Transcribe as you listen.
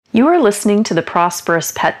You are listening to the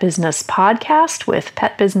Prosperous Pet Business Podcast with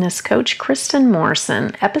pet business coach Kristen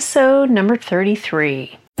Morrison, episode number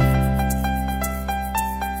 33.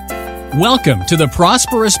 Welcome to the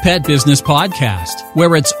Prosperous Pet Business Podcast,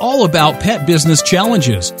 where it's all about pet business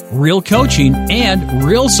challenges, real coaching, and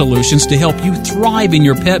real solutions to help you thrive in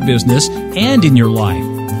your pet business and in your life.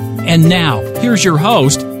 And now, here's your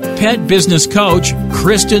host, pet business coach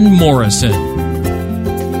Kristen Morrison.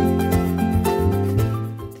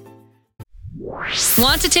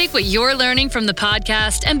 Want to take what you're learning from the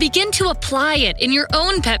podcast and begin to apply it in your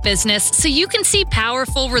own pet business so you can see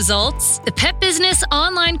powerful results? The Pet Business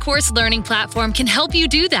online course learning platform can help you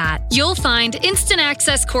do that. You'll find instant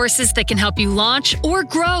access courses that can help you launch or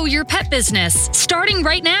grow your pet business, starting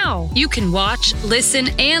right now. You can watch, listen,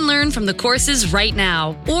 and learn from the courses right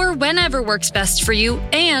now, or whenever works best for you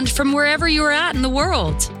and from wherever you're at in the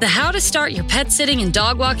world. The How to Start Your Pet Sitting and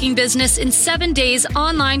Dog Walking Business in 7 Days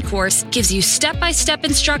online course gives you step-by-step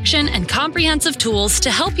instruction and comprehensive tools to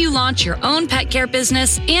help you launch your own pet care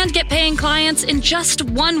business and get paying clients in just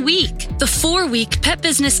 1 week. The 4-week Pet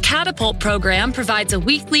Business Catapult program provides a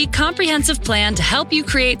weekly comprehensive plan to help you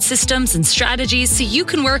create systems and strategies so you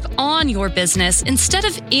can work on your business instead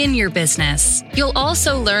of in your business. You'll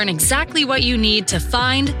also learn exactly what you need to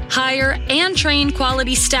find, hire, and train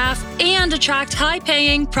quality staff and attract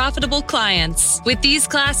high-paying, profitable clients. With these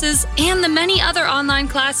classes and the many other online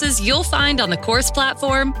classes you'll find on the course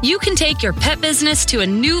platform, you can take your pet business to a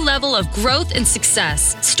new level of growth and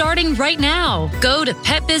success, starting right now. Go to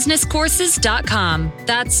petbusinesscourses.com.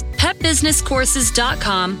 That's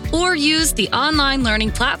petbusinesscourses.com, or use the online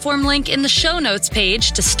learning platform link in the show notes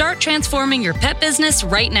page to start transforming your pet business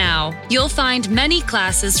right now. You'll find many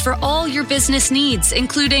classes for all your business needs,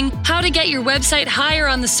 including how to get your website higher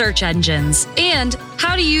on the search engines and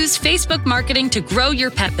how to use Facebook marketing to grow your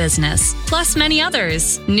pet business, plus many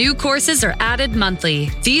others. New courses are added monthly.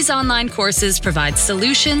 These online courses provide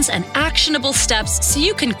solutions and actionable steps so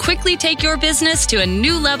you can quickly take your business to a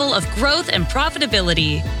new level of growth and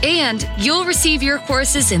profitability. And you'll receive your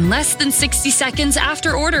courses in less than 60 seconds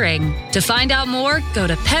after ordering. To find out more, go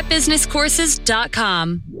to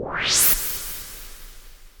petbusinesscourses.com.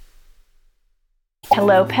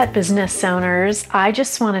 Hello, pet business owners. I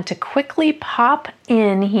just wanted to quickly pop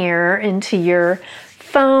in here into your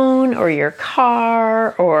phone or your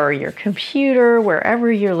car or your computer, wherever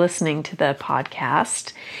you're listening to the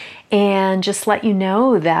podcast, and just let you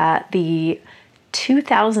know that the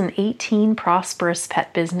 2018 Prosperous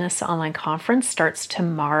Pet Business Online Conference starts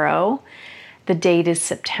tomorrow. The date is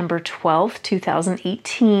September 12th,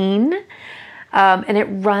 2018, and it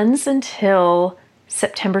runs until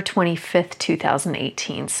September 25th,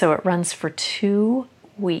 2018. So it runs for 2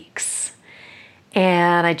 weeks.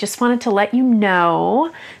 And I just wanted to let you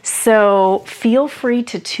know, so feel free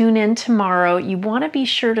to tune in tomorrow. You want to be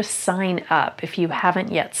sure to sign up if you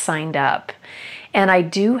haven't yet signed up. And I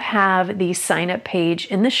do have the sign up page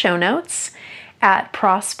in the show notes at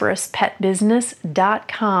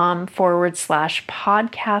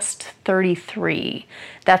prosperouspetbusiness.com/podcast 33.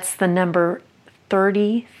 That's the number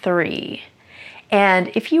 33.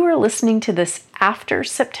 And if you are listening to this after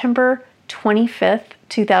September 25th,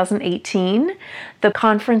 2018, the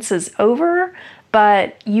conference is over,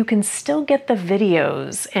 but you can still get the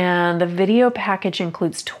videos. And the video package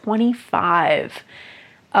includes 25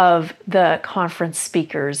 of the conference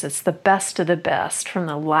speakers. It's the best of the best from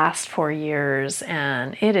the last 4 years,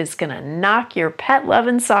 and it is going to knock your pet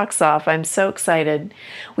loving socks off. I'm so excited.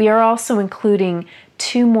 We are also including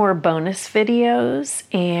 2 more bonus videos,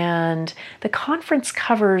 and the conference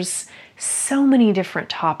covers so many different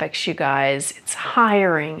topics, you guys. It's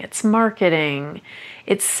hiring, it's marketing,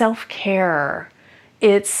 it's self-care,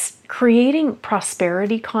 it's creating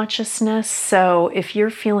prosperity consciousness. So if you're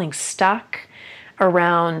feeling stuck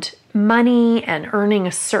around money and earning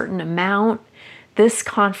a certain amount, this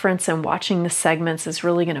conference and watching the segments is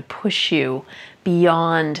really going to push you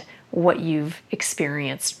beyond what you've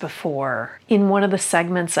experienced before. In one of the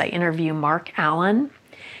segments, I interview Mark Allen.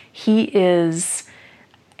 He is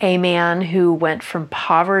a man who went from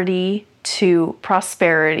poverty to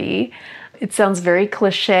prosperity. It sounds very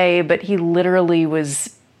cliche, but he literally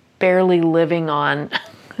was barely living on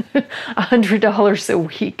 $100 a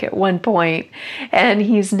week at one point, and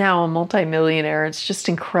he's now a multimillionaire. It's just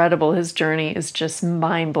incredible. His journey is just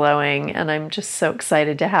mind-blowing, and I'm just so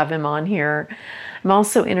excited to have him on here. I'm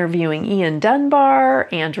also interviewing Ian Dunbar,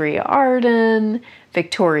 Andrea Arden,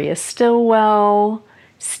 Victoria Stillwell,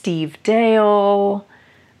 Steve Dale.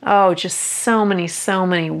 Oh, just so many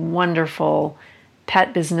wonderful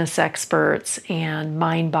pet business experts and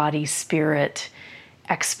mind, body, spirit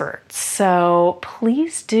experts. So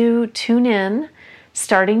please do tune in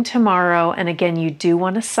starting tomorrow. And again, you do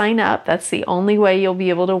want to sign up. That's the only way you'll be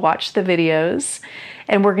able to watch the videos.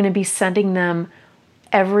 And we're going to be sending them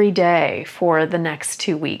every day for the next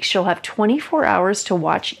 2 weeks. You'll have 24 hours to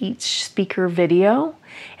watch each speaker video,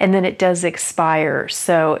 and then it does expire.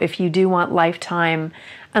 So if you do want lifetime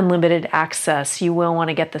unlimited access, you will want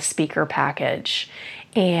to get the speaker package.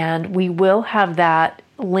 And we will have that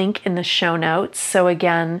link in the show notes. So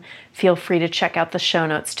again, feel free to check out the show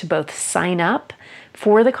notes to both sign up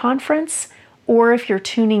for the conference, or if you're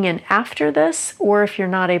tuning in after this, or if you're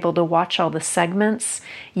not able to watch all the segments,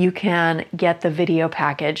 you can get the video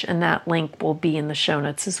package, and that link will be in the show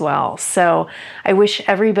notes as well. So I wish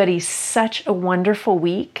everybody such a wonderful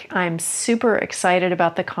week. I'm super excited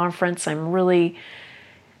about the conference. I'm really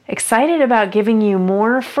excited about giving you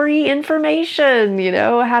more free information,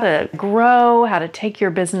 how to grow, how to take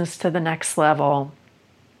your business to the next level.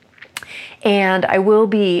 And I will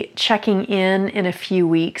be checking in a few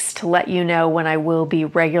weeks to let you know when I will be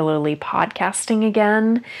regularly podcasting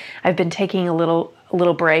again. I've been taking a little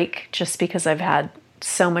break just because I've had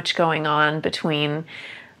so much going on between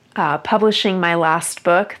publishing my last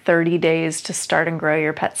book, 30 Days to Start and Grow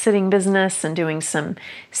Your Pet Sitting Business, and doing some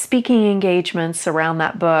speaking engagements around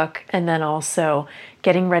that book, and then also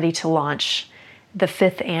getting ready to launch the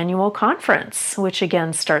 5th annual conference, which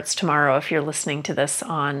again starts tomorrow if you're listening to this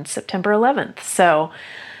on September 11th. So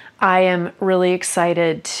I am really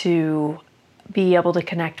excited to be able to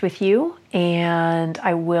connect with you, and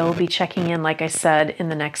I will be checking in, like I said, in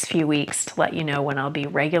the next few weeks to let you know when I'll be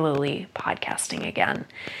regularly podcasting again.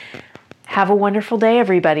 Have a wonderful day,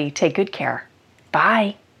 everybody. Take good care.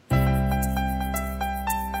 Bye.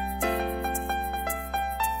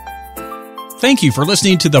 Thank you for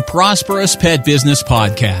listening to the Prosperous Pet Business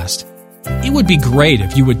Podcast. It would be great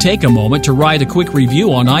if you would take a moment to write a quick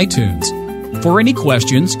review on iTunes. For any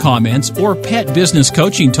questions, comments, or pet business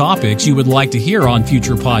coaching topics you would like to hear on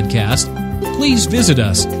future podcasts, please visit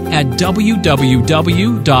us at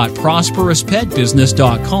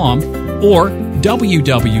www.prosperouspetbusiness.com or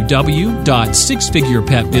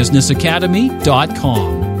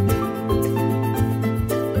www.sixfigurepetbusinessacademy.com.